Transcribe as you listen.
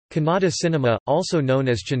Kannada cinema, also known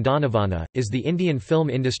as Chandanavana, is the Indian film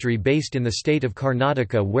industry based in the state of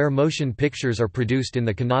Karnataka where motion pictures are produced in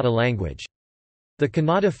the Kannada language. The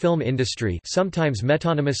Kannada film industry, sometimes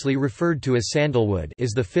metonymously referred to as Sandalwood,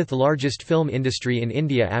 is the fifth largest film industry in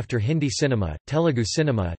India after Hindi cinema, Telugu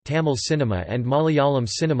cinema, Tamil cinema and Malayalam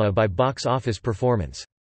cinema by box office performance.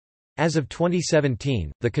 As of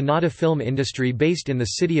 2017, the Kannada film industry based in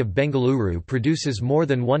the city of Bengaluru produces more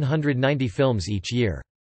than 190 films each year.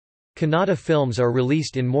 Kannada films are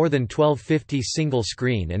released in more than 1250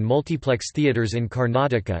 single-screen and multiplex theatres in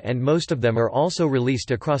Karnataka, and most of them are also released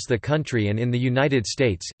across the country and in the United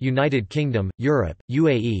States, United Kingdom, Europe,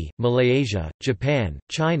 UAE, Malaysia, Japan,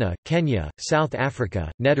 China, Kenya, South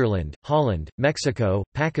Africa, Netherlands, Holland, Mexico,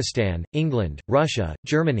 Pakistan, England, Russia,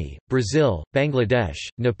 Germany, Brazil, Bangladesh,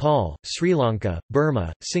 Nepal, Sri Lanka,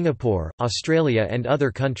 Burma, Singapore, Australia and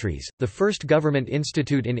other countries. The first government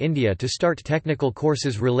institute in India to start technical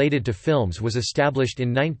courses related to films was established in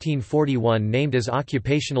 1941, named as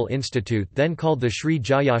Occupational Institute, then called the Sri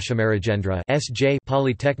Jayashamarajendra S.J.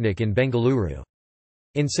 Polytechnic in Bengaluru.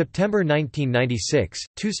 In September 1996,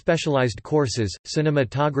 two specialized courses,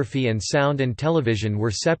 cinematography and sound and television,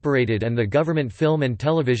 were separated and the Government Film and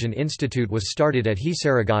Television Institute was started at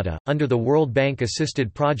Hisaragada, under the World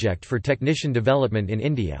Bank-assisted project for technician development in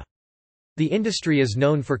India. The industry is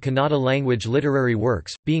known for Kannada language literary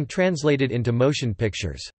works, being translated into motion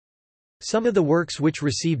pictures. Some of the works which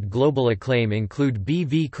received global acclaim include B.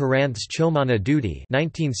 V. Karanth's Chomana Duty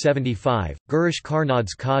 (1975), Girish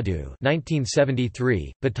Karnad's Kadu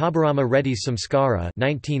 (1973), Pattabhirama Reddy's Samskara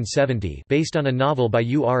 (1970), based on a novel by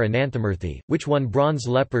U. R. Ananthamurthy, which won Bronze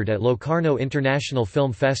Leopard at Locarno International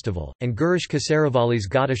Film Festival, and Girish Kasaravalli's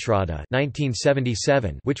Ghatashraddha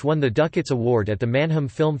 (1977), which won the Ducats Award at the Mannheim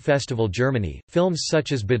Film Festival, Germany. Films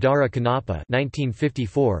such as Badara Kannappa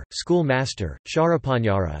 (1954), School Master,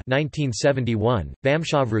 Sharapanyara (1971),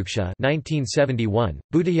 Vamshavruksha 1971,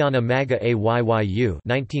 Budayana Maga Ayyu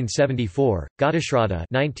 1974, Ghatashraddha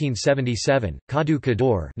 1977, Kadu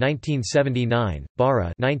Kador 1979,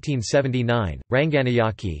 Bara 1979,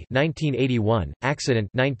 Ranganayaki 1981, Accident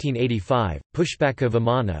 1985, Pushpaka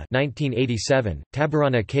Vimana 1987,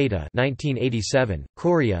 Tabarana Keta 1987,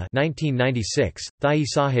 Korea 1996, Thai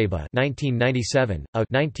Saheba 1997, A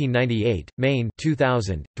 1998, Maine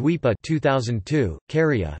 2000, Dweepa 2002,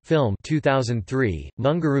 Karya film 2003,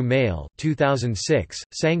 Mungaru Male 2006,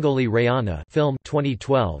 Sangoli Rayana film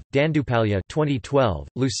 2012, Dandupalya 2012,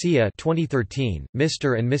 Lucia 2013,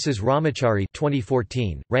 Mr. and Mrs. Ramachari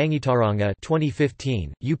 2014, Rangitaranga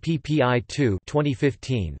 2015, UPPI 2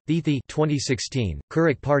 2015, Thithi 2016,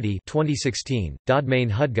 Kurik Party 2016, Dodmain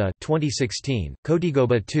Hudga 2016,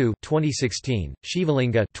 Kotigoba 2 2016,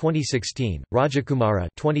 Shivalinga 2016, Rajakumara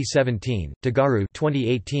 2017, Tagaru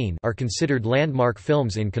 2018 are considered landmark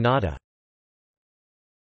films in Kannada.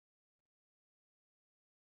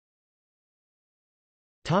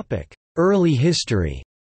 Early history.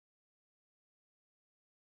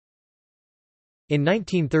 In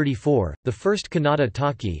 1934, the first Kannada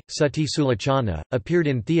talkie, Sati Sulachana, appeared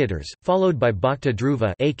in theatres, followed by Bhakta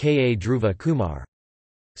Dhruva aka Dhruva Kumar.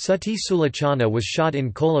 Sati Sulachana was shot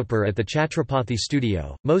in Kolhapur at the Chhatrapati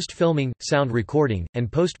studio. Most filming, sound recording, and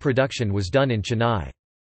post-production was done in Chennai.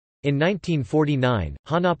 In 1949,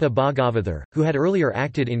 Honnappa Bhagavathar, who had earlier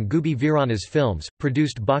acted in Gubi Veerana's films,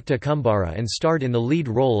 produced Bhakta Kumbara and starred in the lead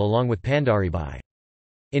role along with Pandaribai.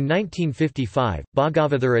 In 1955,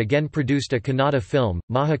 Bhagavathar again produced a Kannada film,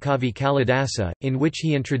 Mahakavi Kalidasa, in which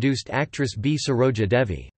he introduced actress B. Saroja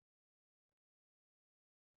Devi.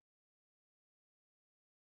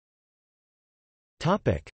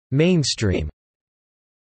 Mainstream.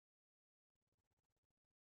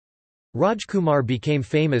 Rajkumar became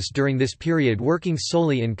famous during this period working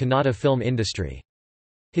solely in Kannada film industry.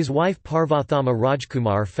 His wife Parvathama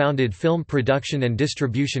Rajkumar founded film production and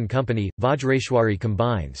distribution company, Vajreshwari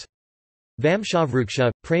Combines.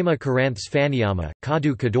 Vamshavruksha, Prema Karanth's Faniyama,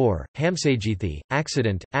 Kadu Kador, Hamsajithi,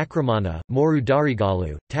 Accident, Akramana, Moru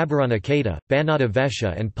Darigalu, Tabarana Keta, Banada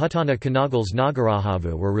Vesha and Puttana Kanagal's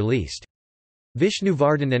Nagarahavu were released.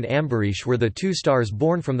 Vishnuvardhan and Ambarish were the two stars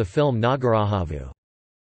born from the film Nagarahavu.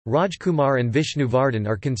 Rajkumar and Vishnuvardhan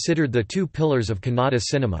are considered the two pillars of Kannada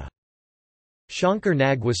cinema. Shankar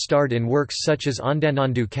Nag was starred in works such as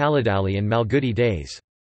Ondanandu Kalidali and Malgudi Days.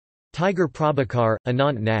 Tiger Prabhakar,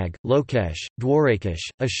 Anant Nag, Lokesh, Dwarakash,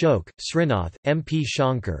 Ashok, Srinath, M. P.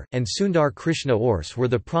 Shankar, and Sundar Krishna Ors were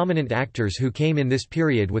the prominent actors who came in this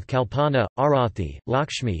period, with Kalpana, Arathi,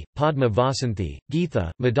 Lakshmi, Padma Vasanthi,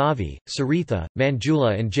 Geetha, Madhavi, Saritha,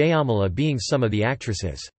 Manjula and Jayamala being some of the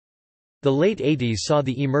actresses. The late 80s saw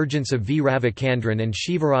the emergence of V. Ravichandran and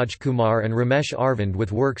Shivaraj Kumar and Ramesh Arvind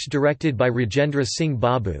with works directed by Rajendra Singh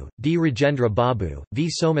Babu, D. Rajendra Babu, V.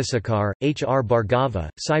 Somasakar, H. R. Bhargava,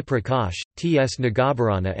 Sai Prakash, T. S.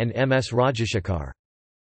 Nagabharana and M. S. Rajashekar.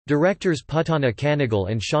 Directors Putana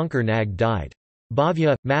Kanagal and Shankar Nag died.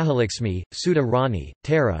 Bhavya, Mahalakshmi, Sudha Rani,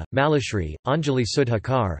 Tara, Malashri, Anjali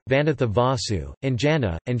Sudhakar, Vanitha Vasu,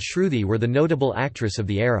 Anjana, and Shruti were the notable actress of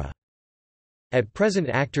the era. At present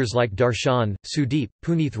actors like Darshan, Sudeep,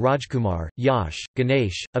 Punith Rajkumar, Yash,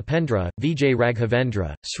 Ganesh, Upendra, Vijay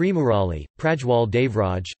Raghavendra, Srimurali, Prajwal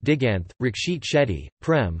Devraj, Diganth, Rakshit Shetty,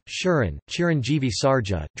 Prem, Shuran, Chiranjeevi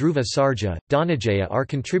Sarja, Dhruva Sarja, Dhananjaya are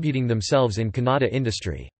contributing themselves in Kannada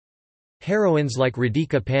industry. Heroines like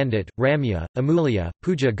Radhika Pandit, Ramya, Amulya,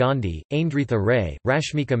 Pooja Gandhi, Aindritha Ray,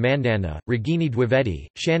 Rashmika Mandana, Ragini Dwivedi,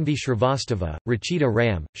 Shanvi Shrivastava, Rachita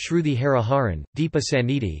Ram, Shruti Hariharan, Deepa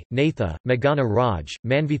Sanidhi, Natha, Meghana Raj,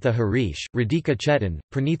 Manvitha Harish, Radhika Chetan,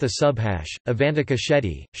 Pranitha Subhash, Avantika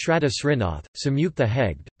Shetty, Shraddha Srinath, Samyukta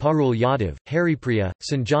Hegde, Parul Yadav, Haripriya,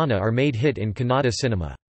 Sanjana are made hit in Kannada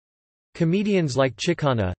cinema. Comedians like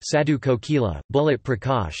Chikana, Sadhu Kokila, Bullet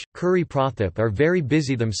Prakash, Kuri Prathap are very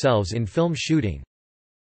busy themselves in film shooting.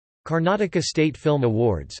 Karnataka State Film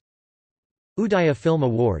Awards, Udaya Film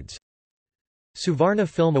Awards, Suvarna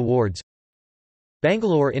Film Awards,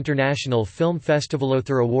 Bangalore International Film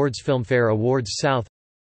Festivalothar Awards, Filmfare Awards South,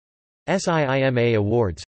 SIIMA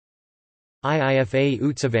Awards, IIFA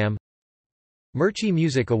Utsavam, Mirchi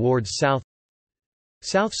Music Awards South,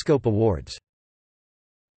 South Scope Awards.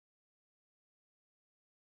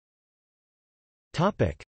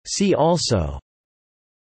 See also: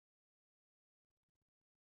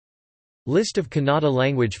 List of Kannada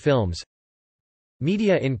language films,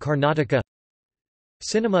 Media in Karnataka,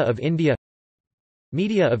 Cinema of India,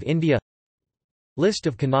 Media of India, List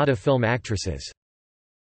of Kannada film actresses.